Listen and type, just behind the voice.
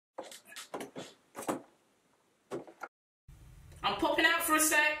for a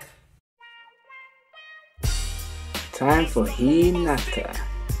sec? Time for Hinata.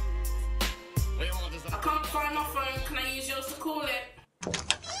 I can't find my phone. Can I use yours to call it?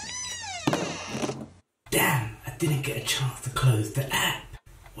 Damn, I didn't get a chance to close the app.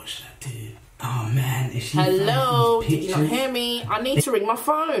 What should I do? Oh man, is she Hello? Did you not hear me? I need to ring my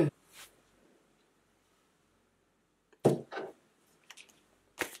phone.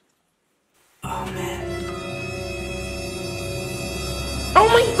 Oh man. Oh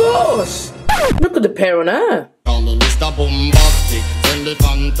my gosh! Look at the pair on her.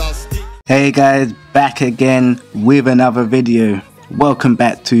 Hey guys, back again with another video. Welcome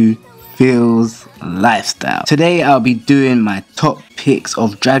back to Phil's Lifestyle. Today I'll be doing my top picks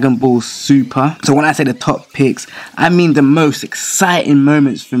of Dragon Ball Super. So when I say the top picks, I mean the most exciting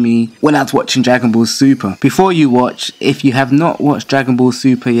moments for me when I was watching Dragon Ball Super. Before you watch, if you have not watched Dragon Ball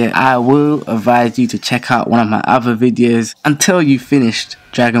Super yet, I will advise you to check out one of my other videos until you finished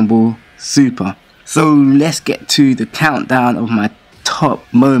Dragon Ball Super. So let's get to the countdown of my top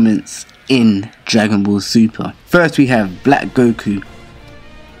moments in Dragon Ball Super. First we have Black Goku.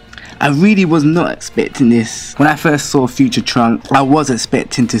 I really was not expecting this. When I first saw Future Trunks, I was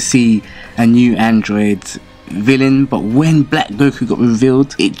expecting to see a new android villain, but when Black Goku got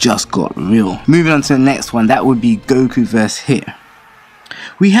revealed, it just got real. Moving on to the next one, that would be Goku vs. Hit.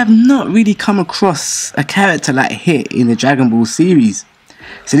 We have not really come across a character like Hit in the Dragon Ball series.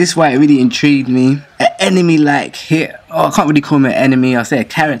 So this is why it really intrigued me. An enemy like Hit, oh, I can't really call him an enemy, I'll say a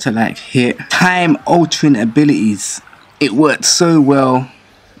character like Hit. Time altering abilities. It worked so well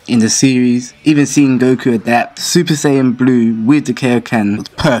in the series. Even seeing Goku adapt Super Saiyan Blue with the Kaioken was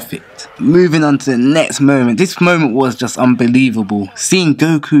perfect. Moving on to the next moment. This moment was just unbelievable. Seeing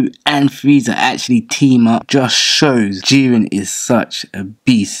Goku and Freiza actually team up just shows Jerin is such a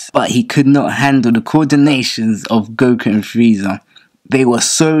beast. But he could not handle the coordinations of Goku and Freiza. They were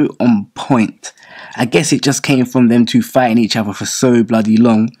so on point. I guess it just came from them two fighting each other for so bloody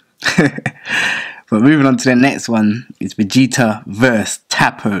long. But moving on to the next one, it's Vegeta vs.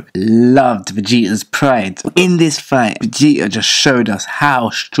 Tapo. Loved Vegeta's pride. In this fight, Vegeta just showed us how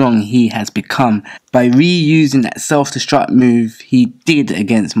strong he has become by reusing that self-destruct move he did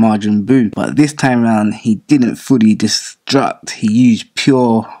against Majin Buu. But this time around, he didn't fully destruct, he used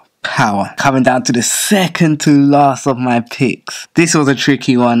pure power. Coming down to the second to last of my picks. This was a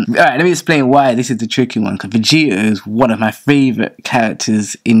tricky one. Alright, let me explain why this is the tricky one. Because Vegeta is one of my favourite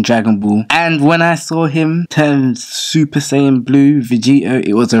characters in Dragon Ball. And when I saw him turn Super Saiyan Blue Vegeta,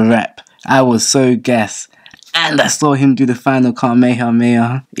 it was a wrap. I was so gassed. And I saw him do the final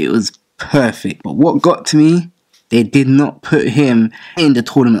Kamehameha. It was perfect. But what got to me, they did not put him in the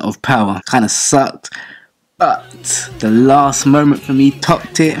Tournament of Power. Kind of sucked. But the last moment for me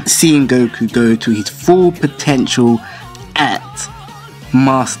topped it, seeing Goku go to his full potential at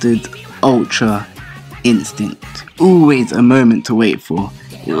Mastered Ultra Instinct. Always a moment to wait for.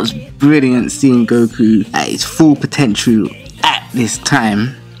 It was brilliant seeing Goku at his full potential at this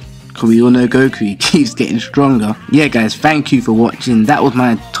time. Because we all know Goku, he keeps getting stronger. Yeah guys, thank you for watching. That was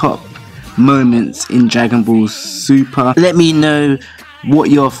my top moments in Dragon Ball Super. Let me know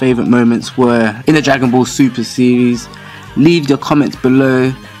what your favourite moments were in the Dragon Ball Super series. Leave your comments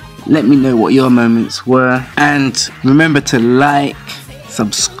below. Let me know what your moments were. And remember to like,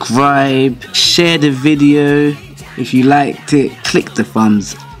 subscribe, share the video. If you liked it, click the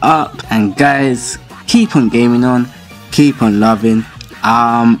thumbs up. And guys, keep on gaming on, keep on loving.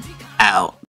 I'm out.